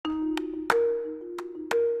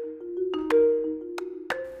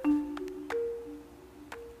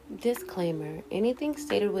Disclaimer: anything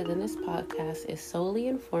stated within this podcast is solely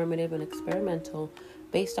informative and experimental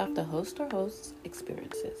based off the host or host's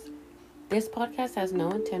experiences. This podcast has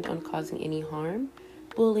no intent on causing any harm,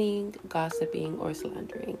 bullying, gossiping, or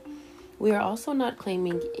slandering. We are also not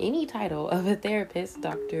claiming any title of a therapist,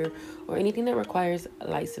 doctor, or anything that requires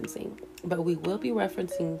licensing, but we will be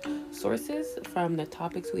referencing sources from the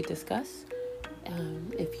topics we discuss.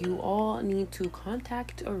 If you all need to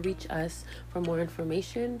contact or reach us for more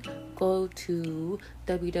information, go to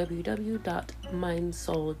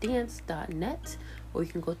www.mindsoldance.net, or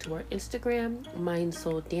you can go to our Instagram,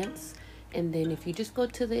 mindsoldance, and then if you just go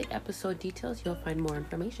to the episode details, you'll find more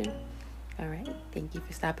information. All right, thank you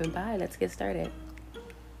for stopping by. Let's get started.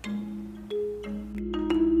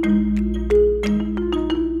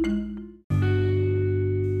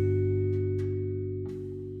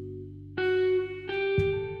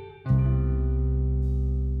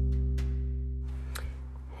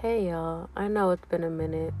 Hey y'all, I know it's been a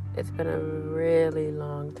minute. It's been a really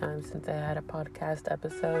long time since I had a podcast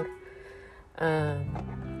episode. And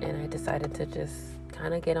I decided to just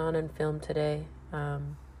kind of get on and film today. We're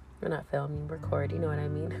not filming, record, you know what I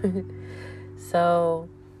mean? So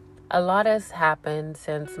a lot has happened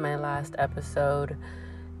since my last episode,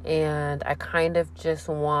 and I kind of just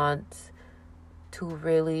want to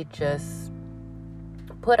really just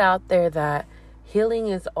put out there that healing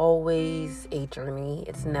is always a journey.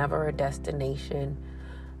 It's never a destination.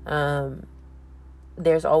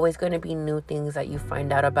 There's always going to be new things that you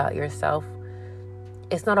find out about yourself.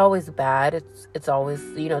 It's not always bad. It's always,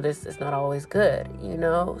 it's not always good,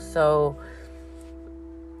 So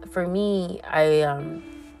for me,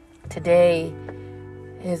 today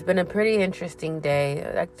has been a pretty interesting day.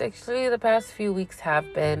 Actually, the past few weeks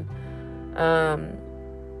have been.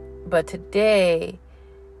 But today,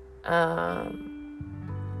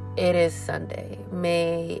 it is Sunday,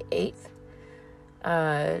 May 8th.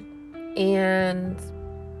 And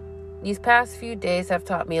these past few days have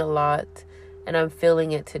taught me a lot, and I'm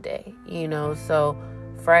feeling it today, So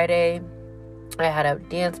Friday, I had a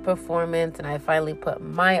dance performance, and I finally put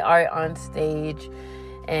my art on stage,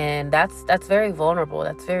 and that's very vulnerable.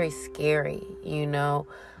 That's very scary,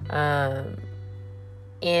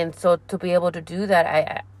 And so to be able to do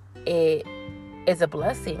that, it is a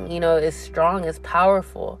blessing, it's strong, it's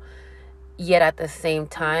powerful. Yet at the same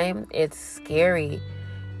time, it's scary,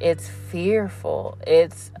 it's fearful,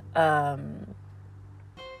 it's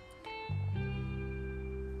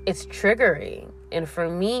triggering. And for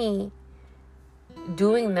me,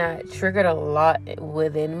 doing that triggered a lot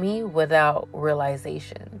within me without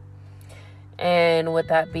realization. And with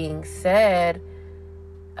that being said,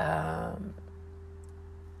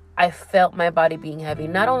 I felt my body being heavy.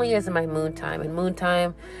 Not only is it my moon time, and moon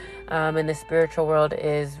time in the spiritual world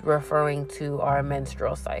is referring to our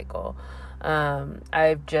menstrual cycle.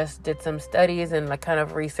 I've just did some studies and kind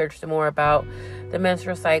of researched more about the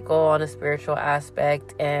menstrual cycle on a spiritual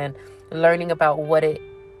aspect, and learning about what it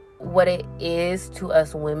is to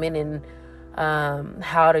us women, and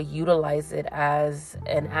how to utilize it as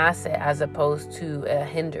an asset as opposed to a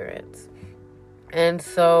hindrance. And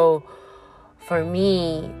so for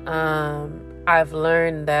me, I've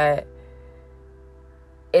learned that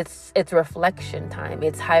it's reflection time.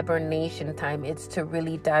 It's hibernation time. It's to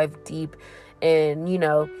really dive deep and,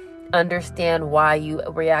 understand why you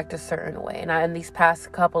react a certain way. And in these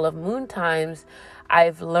past couple of moon times,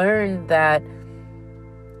 I've learned that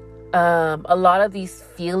a lot of these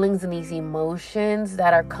feelings and these emotions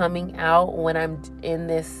that are coming out when I'm in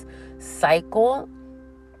this cycle,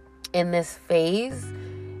 in this phase,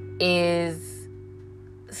 is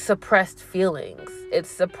suppressed feelings. It's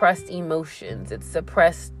suppressed emotions. It's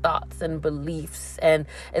suppressed thoughts and beliefs. And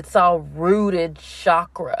it's all rooted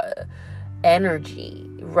chakra energy,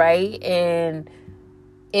 right? And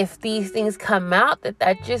if these things come out,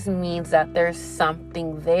 that just means that there's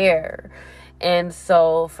something there. And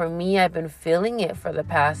so for me, I've been feeling it for the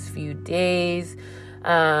past few days.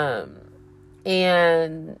 And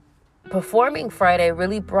performing Friday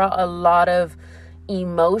really brought a lot of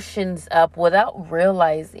emotions up without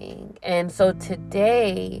realizing. And so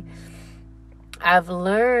today, I've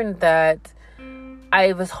learned that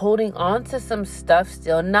I was holding on to some stuff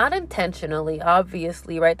still, not intentionally,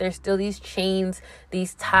 obviously, right? There's still these chains,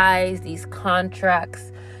 these ties, these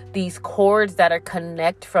contracts, these cords that are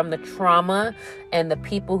connect from the trauma and the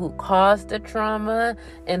people who caused the trauma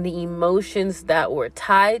and the emotions that were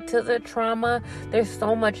tied to the trauma. There's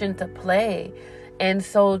so much into play. And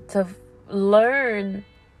so to learn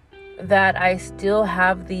that I still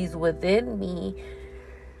have these within me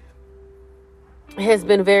has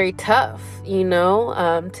been very tough.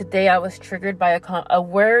 Today I was triggered by a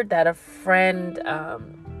word that a friend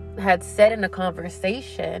had said in a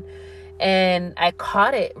conversation, and I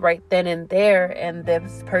caught it right then and there. And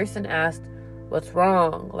this person asked, "What's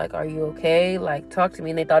wrong? Like, are you okay? Like, talk to me."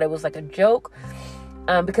 And they thought it was like a joke,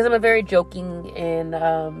 because I'm a very joking and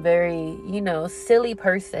very, silly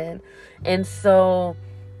person. And so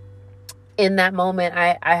in that moment,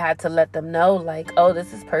 I had to let them know, like, oh,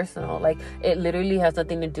 this is personal. Like, it literally has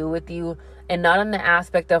nothing to do with you. And not in the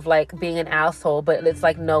aspect of like being an asshole, but it's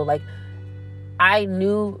like, no, like, I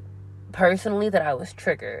knew personally that I was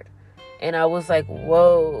triggered. And I was like,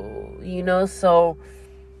 whoa, so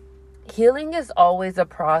healing is always a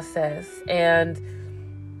process. And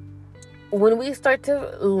when we start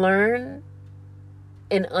to learn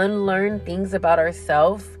and unlearn things about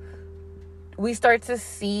ourselves, we start to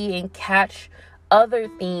see and catch other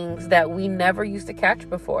things that we never used to catch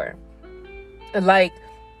before. Like,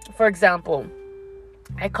 for example,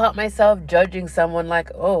 I caught myself judging someone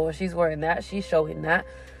like, oh, she's wearing that, she's showing that.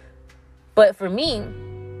 But for me,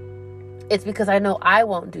 it's because I know I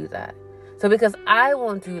won't do that. So because I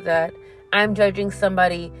won't do that, I'm judging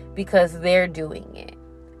somebody because they're doing it.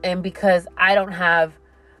 And because I don't have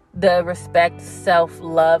the respect,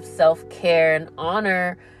 self-love, self-care, and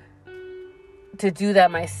honor to do that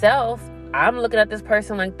myself, I'm looking at this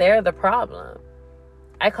person like they're the problem.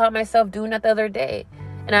 I caught myself doing that the other day.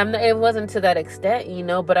 And it wasn't to that extent,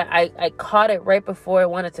 but I caught it right before I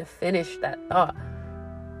wanted to finish that thought.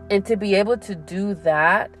 And to be able to do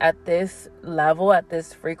that at this level, at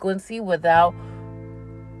this frequency, without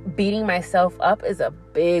beating myself up is a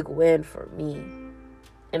big win for me.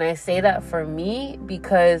 And I say that for me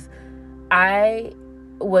because I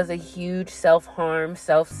was a huge self-harm,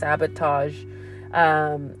 self-sabotage,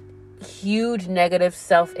 huge negative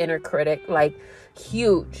self-inner critic, like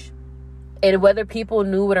huge. And whether people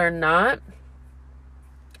knew it or not,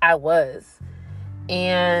 I was.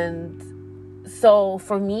 And so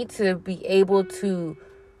for me to be able to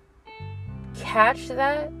catch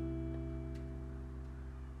that,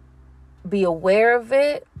 be aware of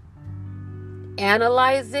it,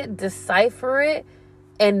 analyze it, decipher it,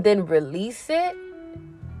 and then release it,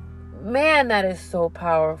 man, that is so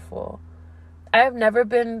powerful. I've never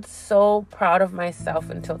been so proud of myself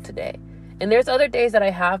until today. And there's other days that I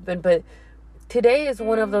have been, but today is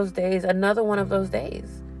one of those days, another one of those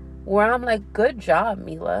days, where I'm like, good job,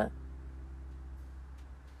 Mila.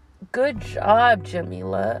 Good job,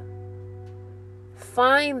 Jameelah.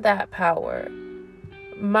 Find that power.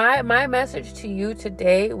 My message to you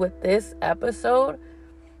today with this episode,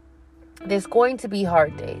 there's going to be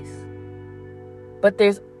hard days, but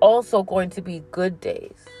there's also going to be good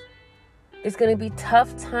days. There's going to be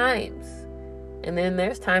tough times, and then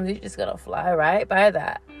there's times you're just going to fly right by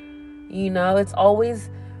that. It's always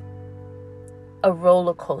a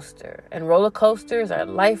roller coaster, and roller coasters are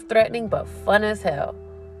life-threatening but fun as hell.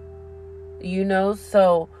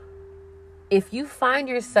 So if you find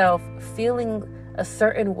yourself feeling a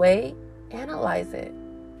certain way, analyze it.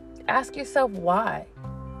 Ask yourself why.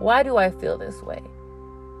 Why do I feel this way?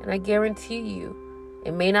 And I guarantee you,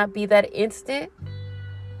 it may not be that instant,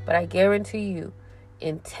 but I guarantee you,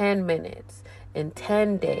 in 10 minutes, in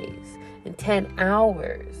 10 days, in 10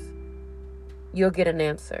 hours, you'll get an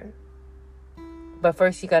answer. But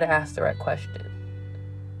first, you got to ask the right question.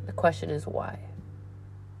 The question is why.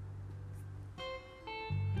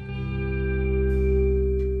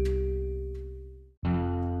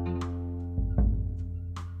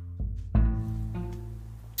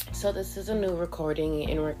 So this is a new recording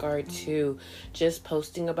in regard to just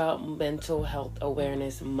posting about Mental Health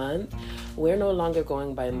Awareness Month. We're no longer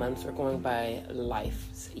going by months, we're going by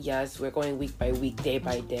lives. Yes, we're going week by week, day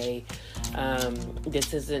by day.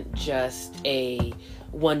 This isn't just a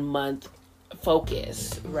 1 month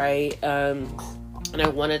focus, right? And I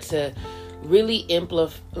wanted to really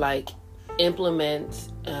implement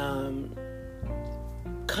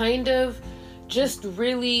kind of just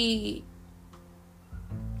really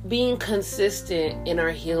being consistent in our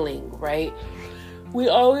healing, right?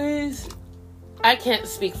 I can't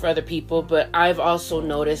speak for other people, but I've also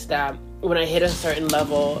noticed that when I hit a certain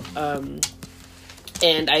level,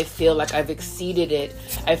 and I feel like I've exceeded it,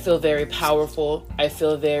 I feel very powerful. I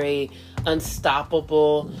feel very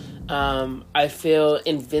unstoppable. I feel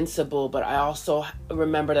invincible, but I also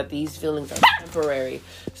remember that these feelings are temporary.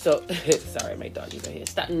 So, sorry, my doggy's right here.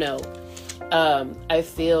 Stop. No. I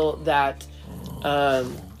feel that,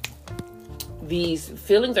 these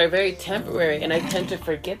feelings are very temporary, and I tend to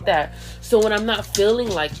forget that. So when I'm not feeling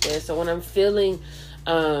like this, or when I'm feeling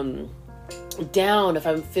down, if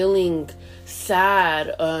I'm feeling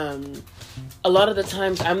sad, a lot of the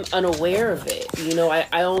times I'm unaware of it.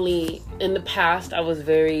 I only, in the past, I was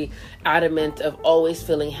very adamant of always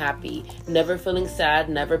feeling happy, never feeling sad,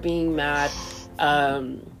 never being mad.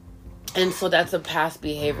 And so that's a past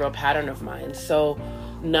behavioral pattern of mine. So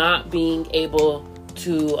not being able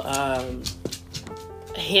to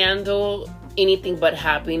handle anything but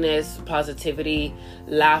happiness, positivity,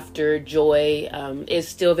 laughter, joy is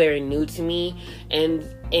still very new to me. And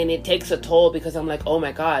it takes a toll, because I'm like, oh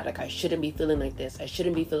my God, like I shouldn't be feeling like this. I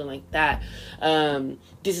shouldn't be feeling like that.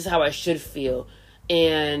 This is how I should feel.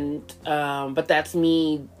 And, but that's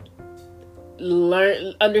me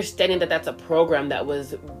understanding that that's a program that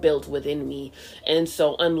was built within me. And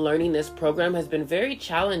so unlearning this program has been very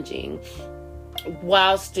challenging,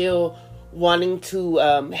 while still wanting to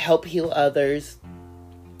help heal others,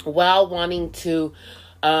 while wanting to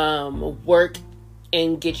work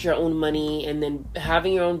and get your own money, and then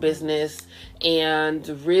having your own business, and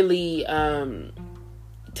really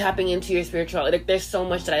tapping into your spirituality. Like, there's so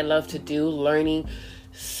much that I love to do, learning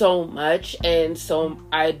so much, and so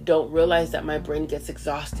I don't realize that my brain gets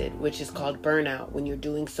exhausted, which is called burnout, when you're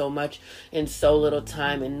doing so much in so little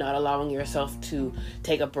time and not allowing yourself to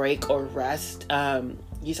take a break or rest.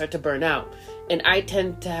 You start to burn out. And I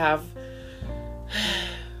tend to have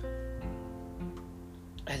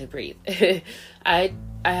I had to breathe. I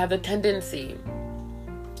have a tendency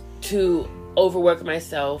to overwork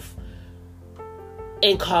myself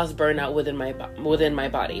and cause burnout within my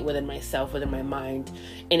body, within myself, within my mind,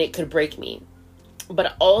 and it could break me. But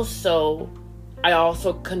I also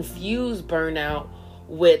confuse burnout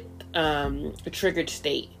with a triggered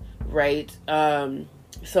state, right?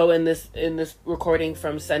 So in this recording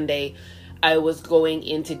from Sunday, I was going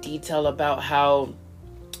into detail about how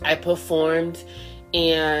I performed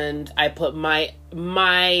and I put my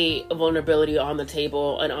vulnerability on the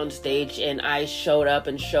table and on stage, and I showed up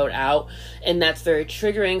and showed out. And that's very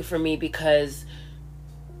triggering for me, because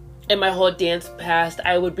in my whole dance past,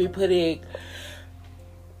 I would be putting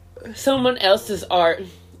someone else's art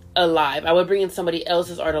alive. I would bring in somebody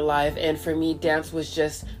else's art alive. And for me, dance was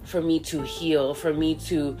just for me to heal, for me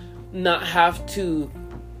to not have to,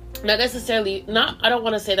 not necessarily, I don't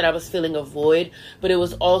want to say that I was feeling a void, but it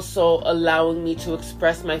was also allowing me to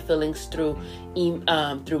express my feelings through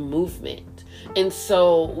movement. And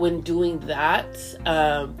so when doing that,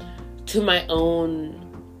 to my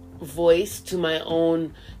own voice, to my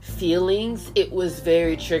own feelings, it was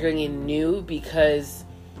very triggering and new, because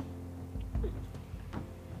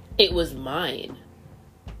it was mine.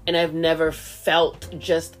 And I've never felt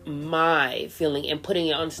just my feeling, and putting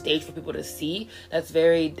it on stage for people to see. I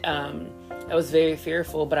was very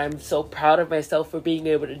fearful, but I'm so proud of myself for being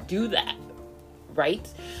able to do that. Right.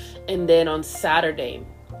 And then on Saturday,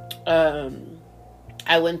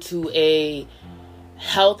 I went to a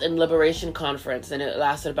health and liberation conference, and it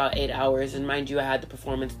lasted about 8 hours. And mind you, I had the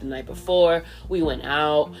performance the night before. We went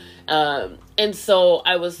out. And so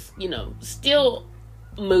I was, still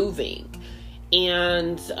moving.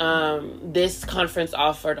 And this conference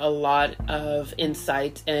offered a lot of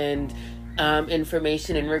insight and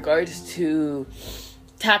information in regards to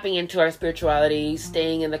tapping into our spirituality,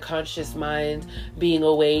 staying in the conscious mind, being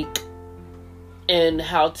awake, and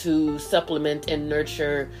how to supplement and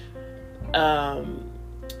nurture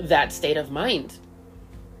that state of mind.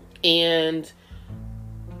 And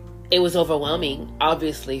it was overwhelming.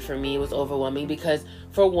 Obviously, for me, it was overwhelming because,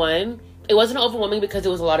 for one, it wasn't overwhelming because it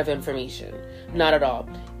was a lot of information. Not at all.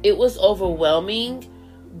 It was overwhelming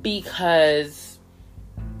because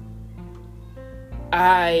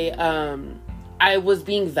I was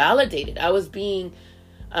being validated. I was being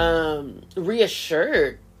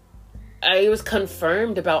reassured. I was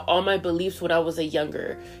confirmed about all my beliefs when I was a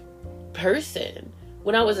younger person.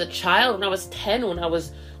 When I was a child, when I was 10, when I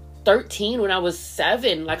was 13, when I was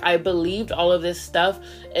 7, like, I believed all of this stuff,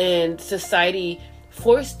 and society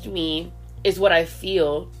forced me, is what I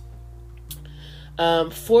feel,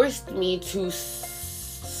 forced me to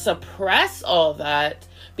suppress all that,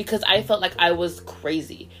 because I felt like I was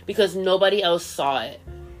crazy, because nobody else saw it.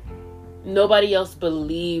 Nobody else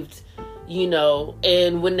believed,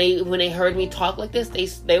 and when they heard me talk like this,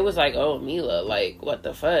 they was like, oh, Mila, like, what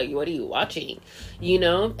the fuck? What are you watching?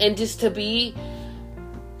 And just to be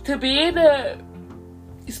in a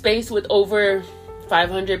space with over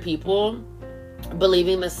 500 people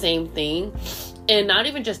believing the same thing, and not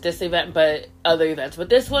even just this event, but other events, but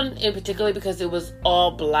this one in particular, because it was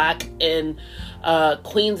all Black and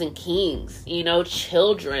queens and kings,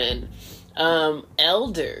 children,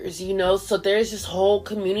 elders, so there's this whole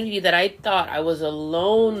community that I thought I was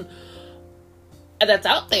alone that's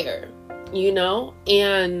out there.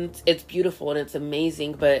 and it's beautiful and it's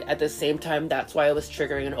amazing, but at the same time, that's why it was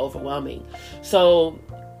triggering and overwhelming. So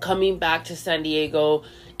coming back to San Diego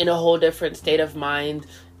in a whole different state of mind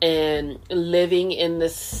and living in the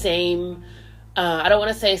same, I don't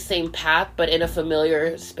want to say same path, but in a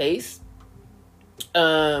familiar space,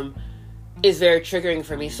 is very triggering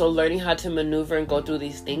for me. So learning how to maneuver and go through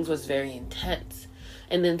these things was very intense.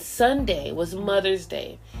 And then Sunday was Mother's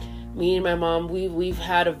Day. Me and my mom, we've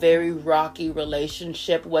had a very rocky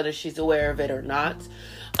relationship, whether she's aware of it or not.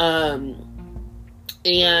 And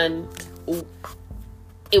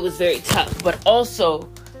it was very tough. But also,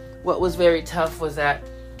 what was very tough was that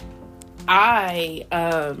I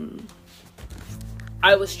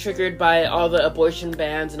was triggered by all the abortion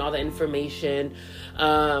bans and all the information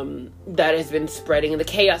that has been spreading and the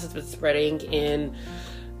chaos that's been spreading in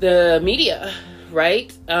the media,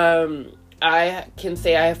 right? I can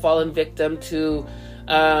say I have fallen victim to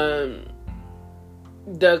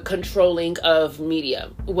the controlling of media,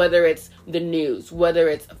 whether it's the news, whether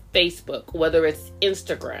it's Facebook, whether it's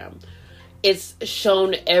Instagram. It's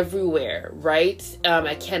shown everywhere, right?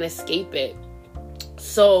 I can't escape it.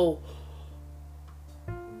 So,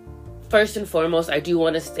 first and foremost, I do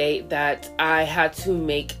want to state that I had to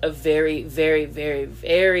make a very, very, very,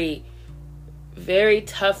 very, very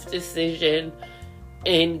tough decision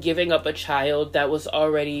in giving up a child that was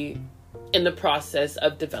already in the process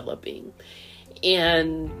of developing.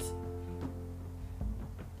 And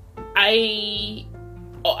I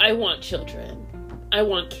want children. I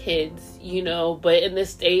want kids, but in the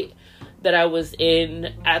state that I was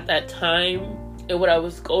in at that time and what I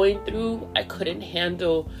was going through, I couldn't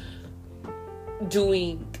handle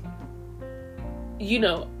doing,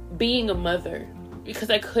 being a mother because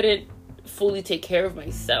I couldn't fully take care of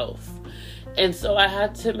myself. And so I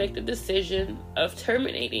had to make the decision of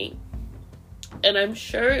terminating. And I'm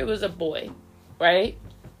sure it was a boy, right?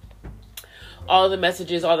 All the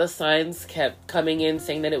messages, all the signs kept coming in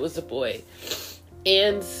saying that it was a boy.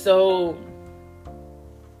 And so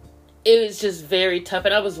it was just very tough.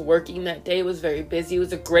 And I was working that day. It was very busy. It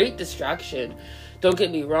was a great distraction. Don't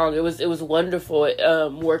get me wrong. It was wonderful.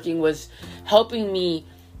 Working was helping me,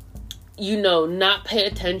 not pay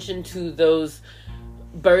attention to those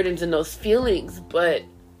burdens and those feelings. But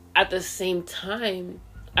at the same time,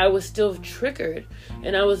 I was still triggered.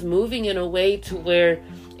 And I was moving in a way to where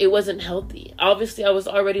it wasn't healthy. Obviously, I was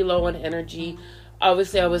already low on energy.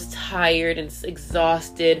 Obviously, I was tired and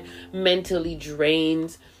exhausted, mentally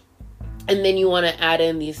drained. And then you want to add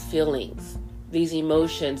in these feelings, these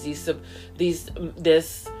emotions, this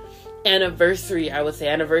anniversary. I would say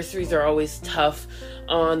anniversaries are always tough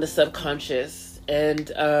on the subconscious.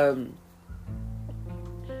 And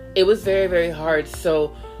it was very, very hard.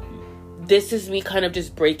 So this is me kind of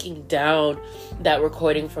just breaking down that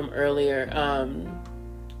recording from earlier.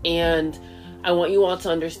 And I want you all to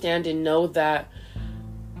understand and know that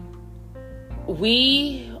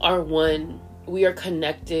we are one. We are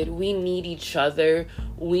connected. We need each other.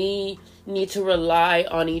 We need to rely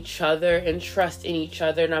on each other and trust in each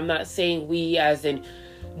other. And I'm not saying we as in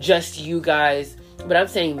just you guys, but I'm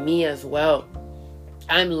saying me as well.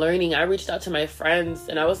 I'm learning. I reached out to my friends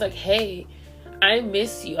and I was like, hey, I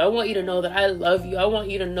miss you. I want you to know that I love you. I want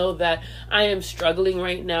you to know that I am struggling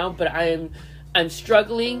right now, but I'm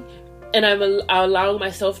struggling and I'm allowing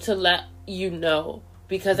myself to let you know,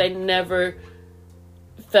 because I never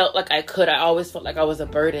felt like I could. I always felt like I was a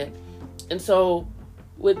burden. And so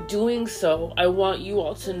with doing so, I want you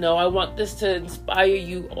all to know, I want this to inspire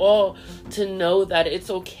you all to know that it's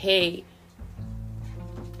okay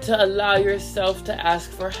to allow yourself to ask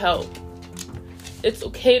for help. It's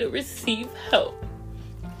okay to receive help.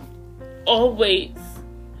 Always.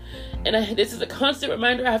 And this is a constant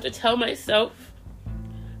reminder I have to tell myself.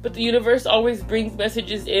 But the universe always brings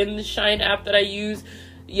messages in. The Shine app that I used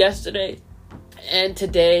yesterday and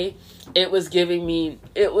today, it was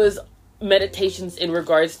meditations in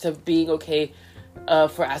regards to being okay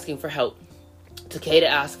for asking for help. It's okay to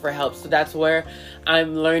ask for help. So that's where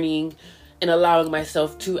I'm learning and allowing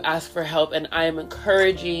myself to ask for help. And I am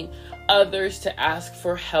encouraging others to ask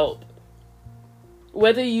for help.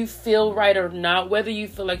 Whether you feel right or not, whether you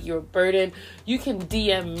feel like you're a burden, you can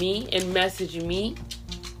DM me and message me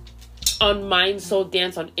on Mind Soul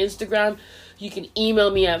Dance on Instagram. You can email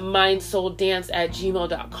me at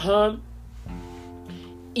mindsouldance@gmail.com.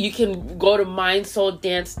 You can go to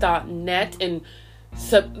mindsouldance.net and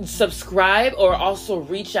subscribe, or also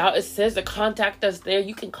reach out. It says to contact us there.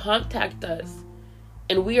 You can contact us.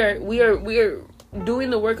 And we are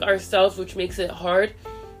doing the work ourselves, which makes it hard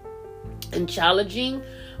and challenging,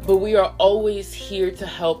 but we are always here to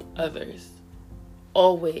help others.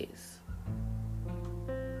 Always.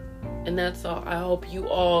 And that's all. I hope you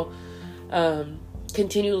all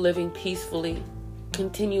continue living peacefully,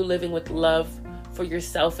 continue living with love for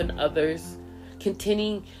yourself and others,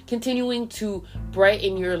 continuing to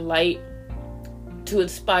brighten your light, to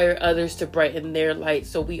inspire others to brighten their light,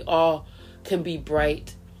 so we all can be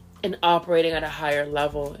bright and operating at a higher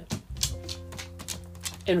level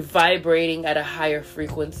and vibrating at a higher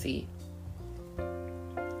frequency.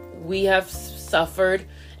 We have suffered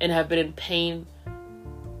and have been in pain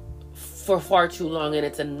for far too long, and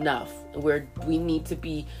it's enough. We need to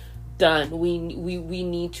be done. We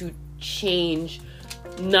need to change,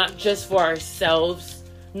 not just for ourselves,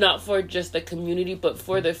 not for just the community, but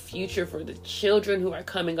for the future, for the children who are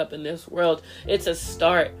coming up in this world. It's a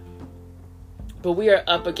start, but we are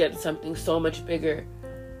up against something so much bigger,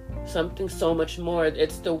 something so much more.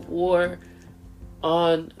 It's the war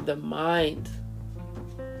on the mind.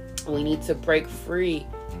 We need to break free.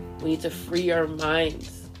 We need to free our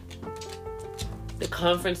minds. The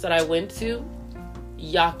conference that I went to,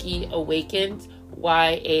 Yaki Awakened,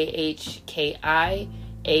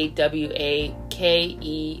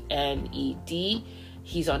 YAHKIAWAKENED.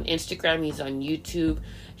 He's on Instagram. He's on YouTube.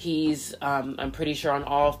 He's, I'm pretty sure, on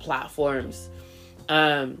all platforms.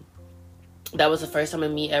 That was the first time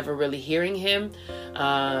of me ever really hearing him.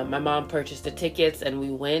 My mom purchased the tickets and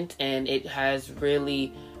we went, and it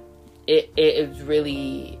is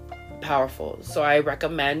really powerful. So I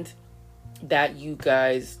recommend that you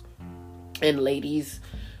guys and ladies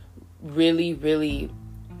really, really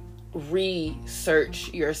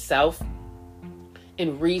research yourself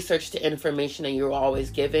and research the information that you're always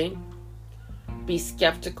giving. Be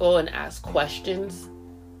skeptical and ask questions.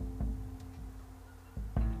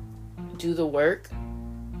 Do the work.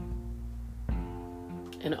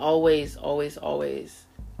 And always, always, always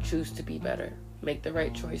choose to be better. Make the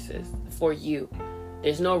right choices for you.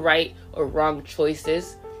 There's no right or wrong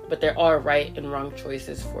choices, but there are right and wrong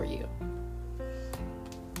choices for you.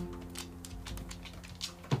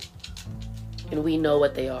 And we know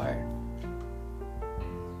what they are.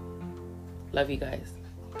 Love you guys.